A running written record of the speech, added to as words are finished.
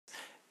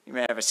You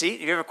may have a seat.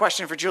 If you have a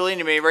question for Julien,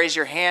 you may raise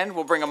your hand.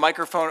 We'll bring a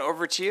microphone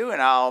over to you,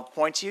 and I'll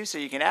point to you so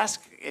you can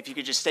ask. If you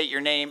could just state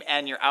your name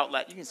and your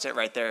outlet. You can sit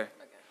right there.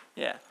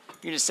 Yeah. You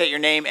can just state your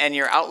name and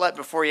your outlet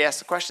before you ask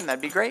the question.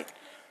 That'd be great.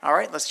 All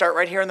right, let's start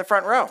right here in the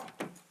front row.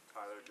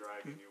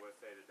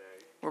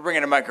 We're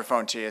bringing a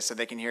microphone to you so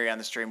they can hear you on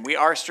the stream. We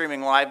are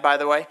streaming live, by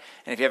the way,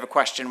 and if you have a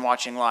question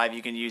watching live,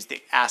 you can use the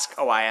Ask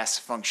OIS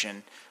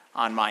function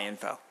on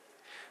MyInfo.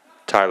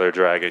 Tyler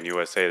Dragon,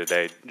 USA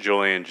Today.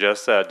 Julien,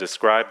 just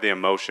describe the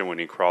emotion when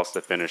you crossed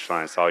the finish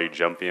line. Saw you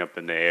jumping up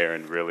in the air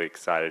and really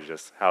excited.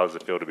 Just how does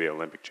it feel to be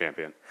Olympic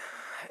champion?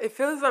 It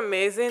feels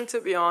amazing,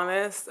 to be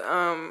honest.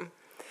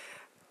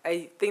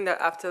 I think that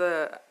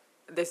after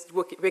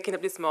waking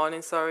up this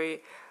morning,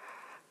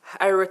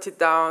 I wrote it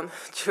down,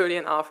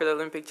 Julien ALFRED,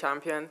 Olympic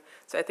champion.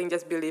 So I think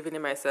just believing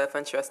in myself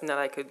and trusting that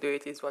I could do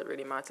it is what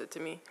really mattered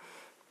to me.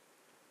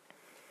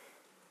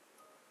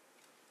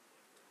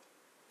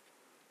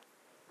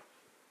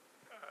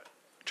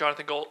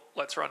 Jonathan Golt,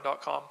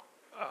 Let'sRun.com.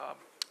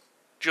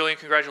 Julien,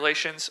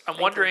 congratulations. I'm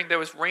wondering, there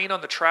was rain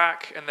on the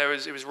track, and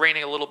it was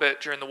raining a little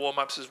bit during the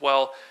warm-ups as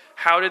well.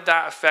 How did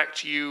that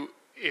affect you,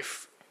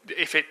 if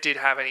it did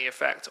have any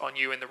effect on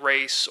you in the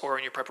race or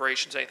in your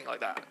preparations, anything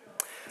like that?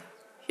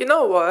 You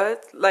know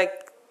what?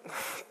 Like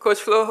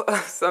Coach Flo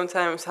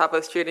sometimes have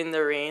us straight in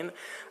the rain.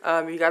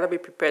 You gotta be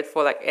prepared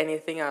for like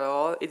anything at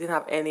all. It didn't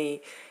have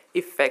any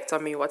effect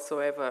on me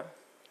whatsoever.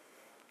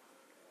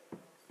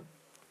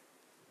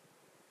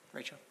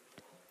 Rachel.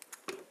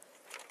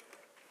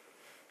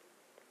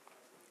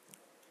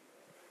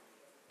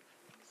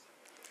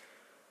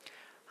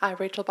 Hi,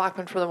 Rachel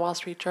Bachman from the Wall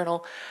Street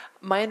Journal.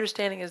 My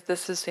understanding is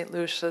this is St.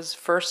 Lucia's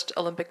first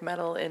Olympic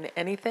medal in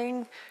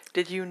anything.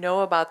 Did you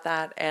know about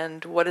that,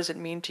 and what does it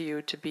mean to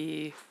you to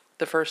be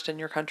the first in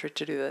your country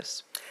to do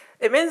this?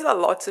 It means a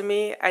lot to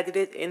me. I did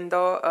it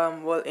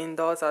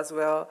indoors as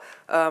well.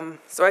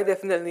 So I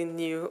definitely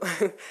knew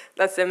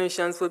that St.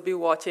 Lucians would be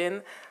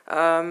watching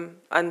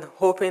and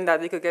hoping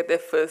that they could get their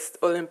first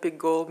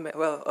Olympic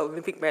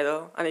Olympic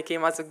medal, and it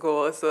came as a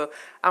goal. So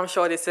I'm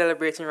sure they're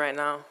celebrating right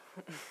now.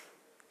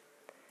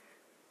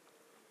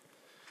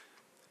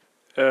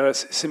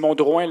 Simon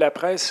Drouin, La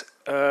Presse.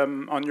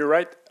 On your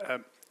right,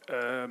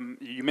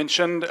 you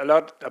mentioned a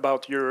lot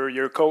about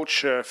your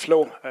coach,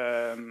 Flo.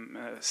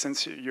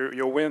 Since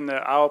your win,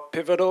 how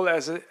pivotal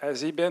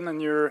has he been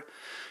in your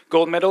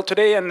gold medal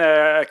today? And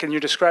can you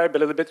describe a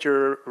little bit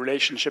your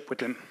relationship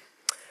with him?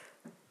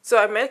 So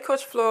I met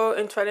Coach Flo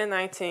in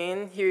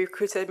 2019. He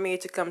recruited me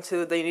to come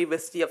to the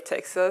University of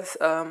Texas,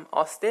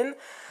 Austin.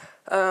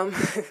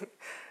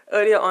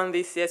 Earlier on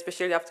this year,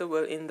 especially after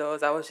World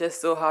Indoors, I was just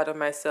so hard on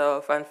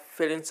myself and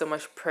feeling so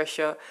much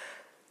pressure,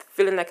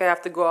 feeling like I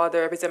have to go out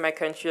there, represent my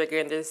country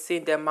again, just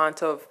seeing the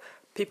amount of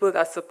people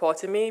that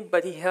supported me.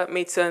 But he helped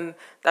me turn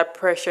that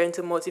pressure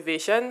into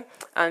motivation,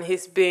 and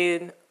he's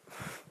been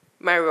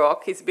my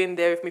rock. He's been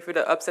there with me through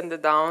the ups and the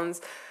downs,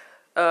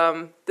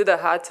 through the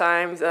hard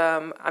times.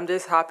 I'm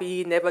just happy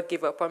he never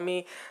gave up on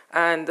me,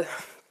 and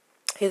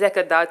he's like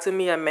a dad to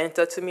me, a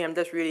mentor to me. I'm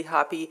just really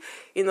happy.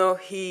 You know,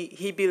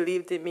 he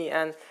believed in me,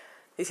 and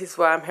this is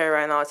why I'm here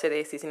right now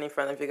today, sitting in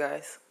front of you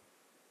guys.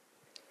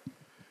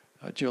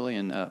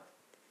 Julien,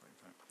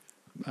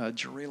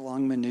 Jerry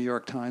Longman, New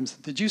York Times.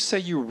 Did you say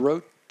you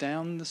wrote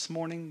down this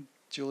morning,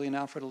 Julien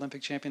ALFRED,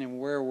 Olympic champion,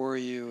 and where were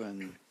you?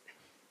 And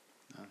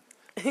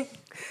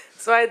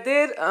So I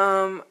did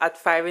at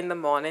 5 in the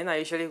morning. I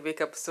usually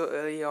wake up so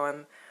early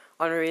on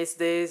race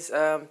days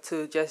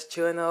to just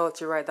journal,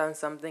 to write down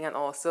something, and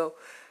also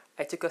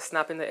I took a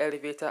snap in the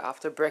elevator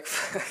after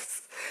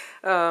breakfast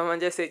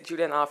and just said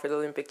Julien ALFRED,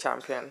 Olympic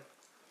champion.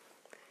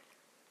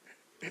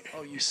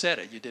 oh, you said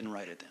it. You didn't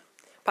write it down.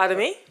 Pardon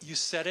me? You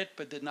said it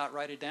but did not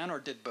write it down, or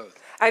did both?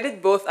 I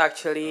did both,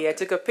 actually. Okay. I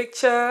took a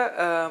picture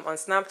on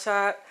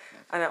Snapchat,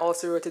 and I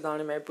also wrote it down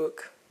in my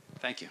book.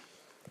 Thank you.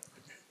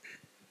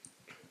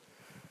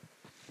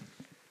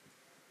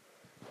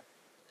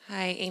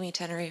 Hi, Amy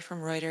Tenery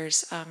from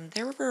Reuters.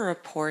 There were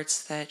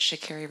reports that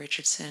Sha'carri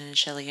RICHARDSON and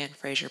Shelly-Ann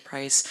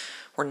Fraser-Price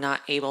were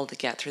not able to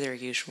get through their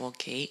usual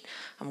gate.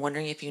 I'm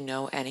wondering if you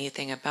know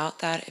anything about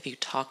that, if you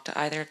talked to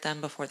either of them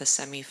before the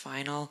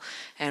semifinal,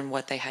 and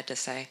what they had to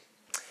say.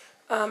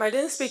 I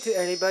didn't speak to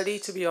anybody,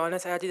 to be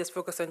honest. I had to just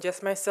focus on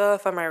just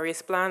myself and my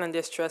race plan and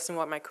just trusting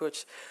what my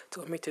coach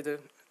told me to do.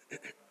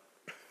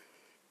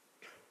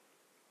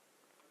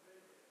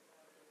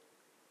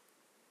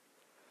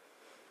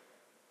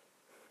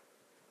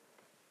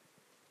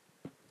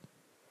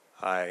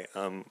 Hi,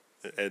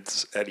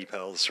 it's Eddie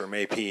Pels from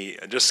AP.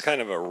 Just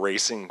kind of a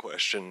racing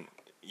question.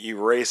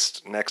 You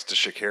raced next to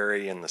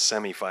Sha'carri in the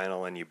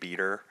semifinal and you beat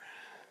her.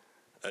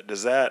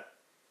 Does that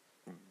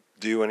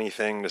do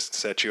anything to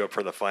set you up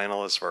for the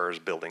final as far as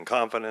building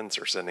confidence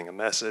or sending a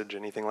message,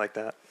 anything like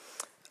that?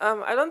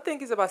 I don't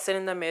think it's about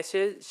sending a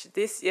message.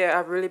 This year,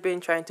 I've really been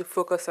trying to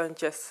focus on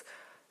just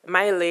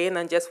my lane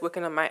and just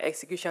working on my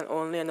execution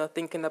only and not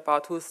thinking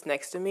about who's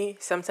next to me.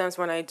 Sometimes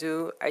when I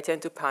do, I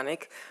tend to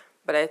panic.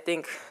 But I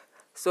think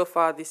so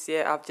far this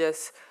year, I've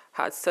just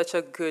had such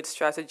a good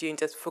strategy and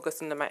just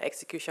focusing on my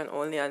execution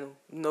only and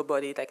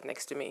nobody like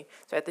next to me.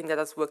 So I think that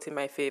has worked in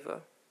my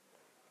favor.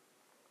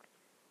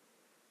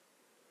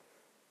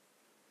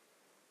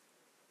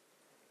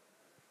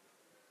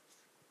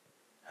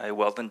 Hi,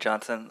 Weldon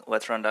Johnson,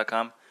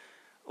 Let'sRun.com.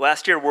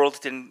 Last year, Worlds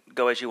didn't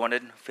go as you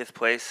wanted, 5th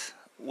place.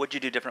 What'd you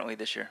do differently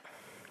this year?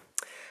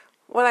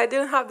 Well, I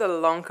didn't have the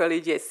long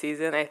collegiate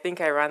season. I think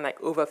I ran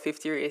like over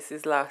 50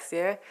 races last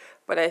year.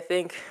 But I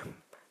think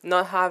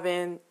not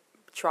having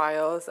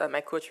trials and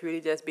my coach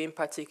really just being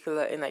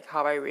particular in like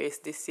how I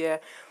raced this year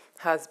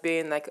has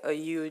been like a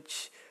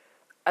huge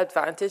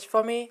advantage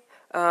for me.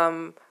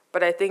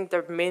 But I think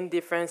the main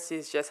difference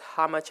is just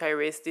how much I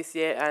raced this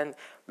year, and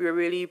we were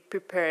really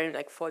preparing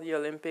like for the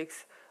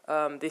Olympics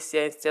this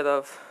year instead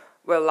of,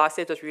 well, last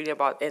year it was really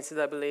about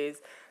NCAAs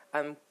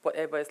and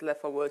whatever is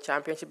left for World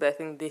Championship. But I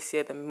think this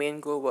year the main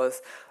goal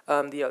was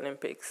the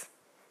Olympics.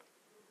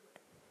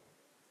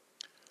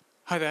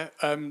 Hi there,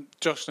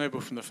 Josh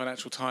Noble from the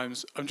Financial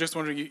Times. I'm just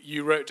wondering,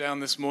 you wrote down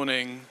this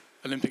morning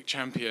Olympic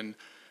champion.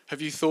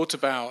 Have you thought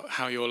about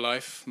how your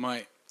life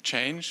might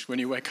change when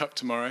you wake up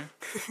tomorrow?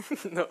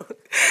 No.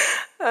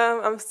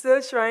 I'm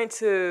still trying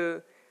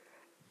to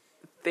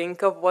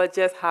think of what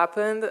just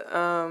happened.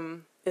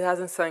 It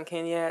hasn't sunk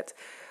in yet.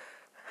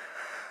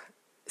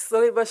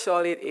 Slowly but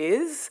surely it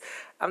is.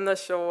 I'm not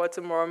sure what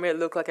tomorrow may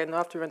look like. I know I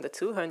have to run the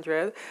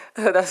 200.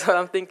 That's what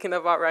I'm thinking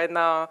about right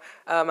now.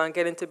 I'm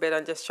getting to bed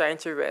and just trying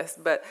to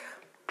rest, but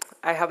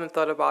I haven't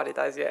thought about it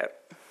as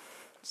yet.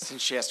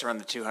 Since she has to run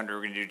the 200,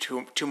 we're going to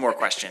do two more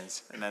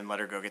questions and then let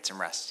her go get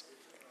some rest.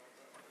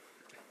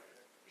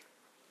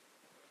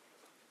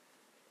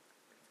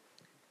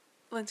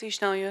 Lindsay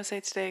Schnell, USA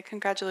Today.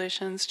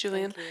 Congratulations,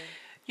 Julien.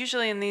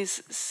 Usually in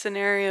these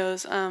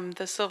scenarios,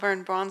 the silver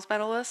and bronze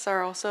medalists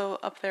are also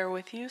up there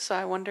with you. So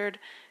I wondered,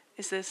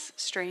 is this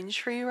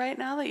strange for you right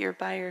now that you're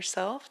by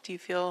yourself? Do you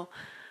feel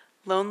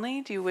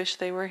lonely? Do you wish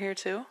they were here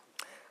too?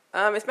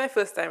 It's my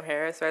first time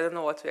here, so I don't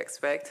know what to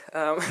expect.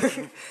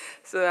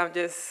 So I'm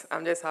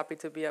just happy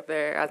to be up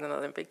there as an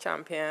Olympic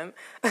champion.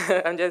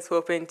 I'm just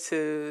hoping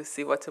to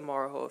see what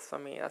tomorrow holds for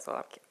me. That's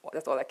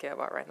all I care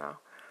about right now.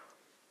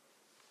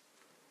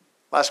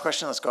 Last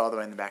question. Let's go all the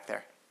way in the back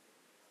there.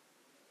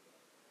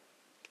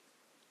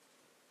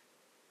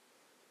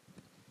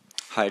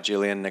 Hi,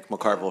 Julien. Nick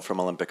McCarville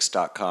from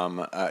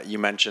Olympics.com. You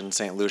mentioned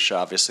St. Lucia,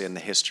 obviously, in the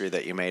history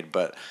that you made,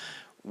 but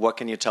what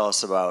can you tell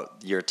us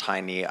about your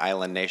tiny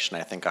island nation?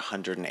 I think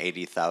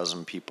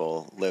 180,000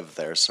 people live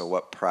there. So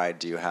what pride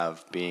do you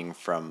have being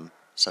from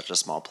such a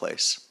small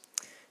place?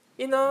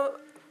 You know,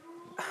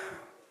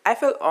 I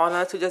feel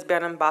honored to just be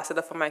an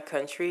ambassador for my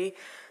country.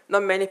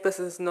 Not many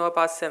persons know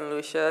about St.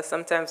 Lucia.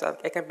 Sometimes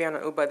I can be on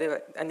an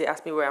Uber and they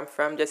ask me where I'm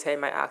from, just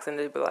hearing my accent,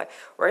 they'll be like,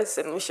 where is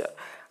St. Lucia?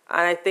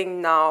 And I think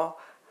now,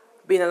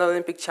 being an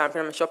Olympic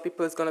champion, I'm sure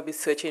people is going to be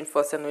searching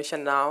for St. Lucia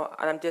now.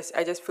 And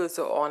I just feel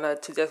so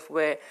honored to just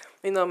wear,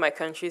 my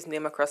country's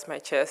name across my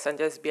chest and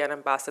just be an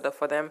ambassador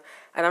for them.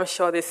 And I'm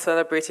sure they're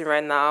celebrating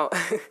right now.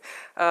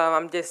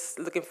 I'm just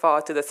looking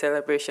forward to the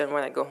celebration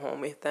when I go home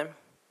with them.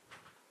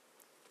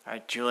 All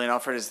right, Julien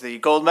ALFRED is the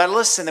gold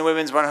medalist in the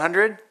women's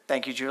 100.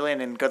 Thank you, Julien,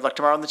 and good luck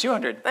tomorrow on the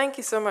 200. Thank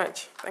you so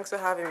much. Thanks for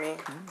having me.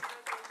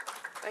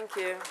 Thank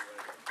you.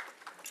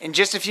 In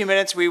just a few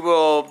minutes, we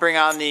will bring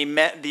on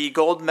the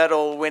gold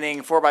medal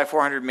winning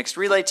 4x400 mixed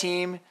relay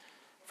team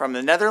from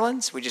the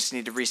Netherlands. We just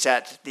need to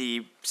reset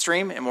the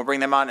stream, and we'll bring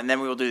them on, and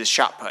then we will do the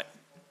shot put.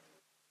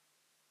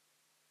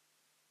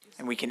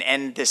 And we can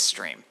end this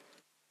stream.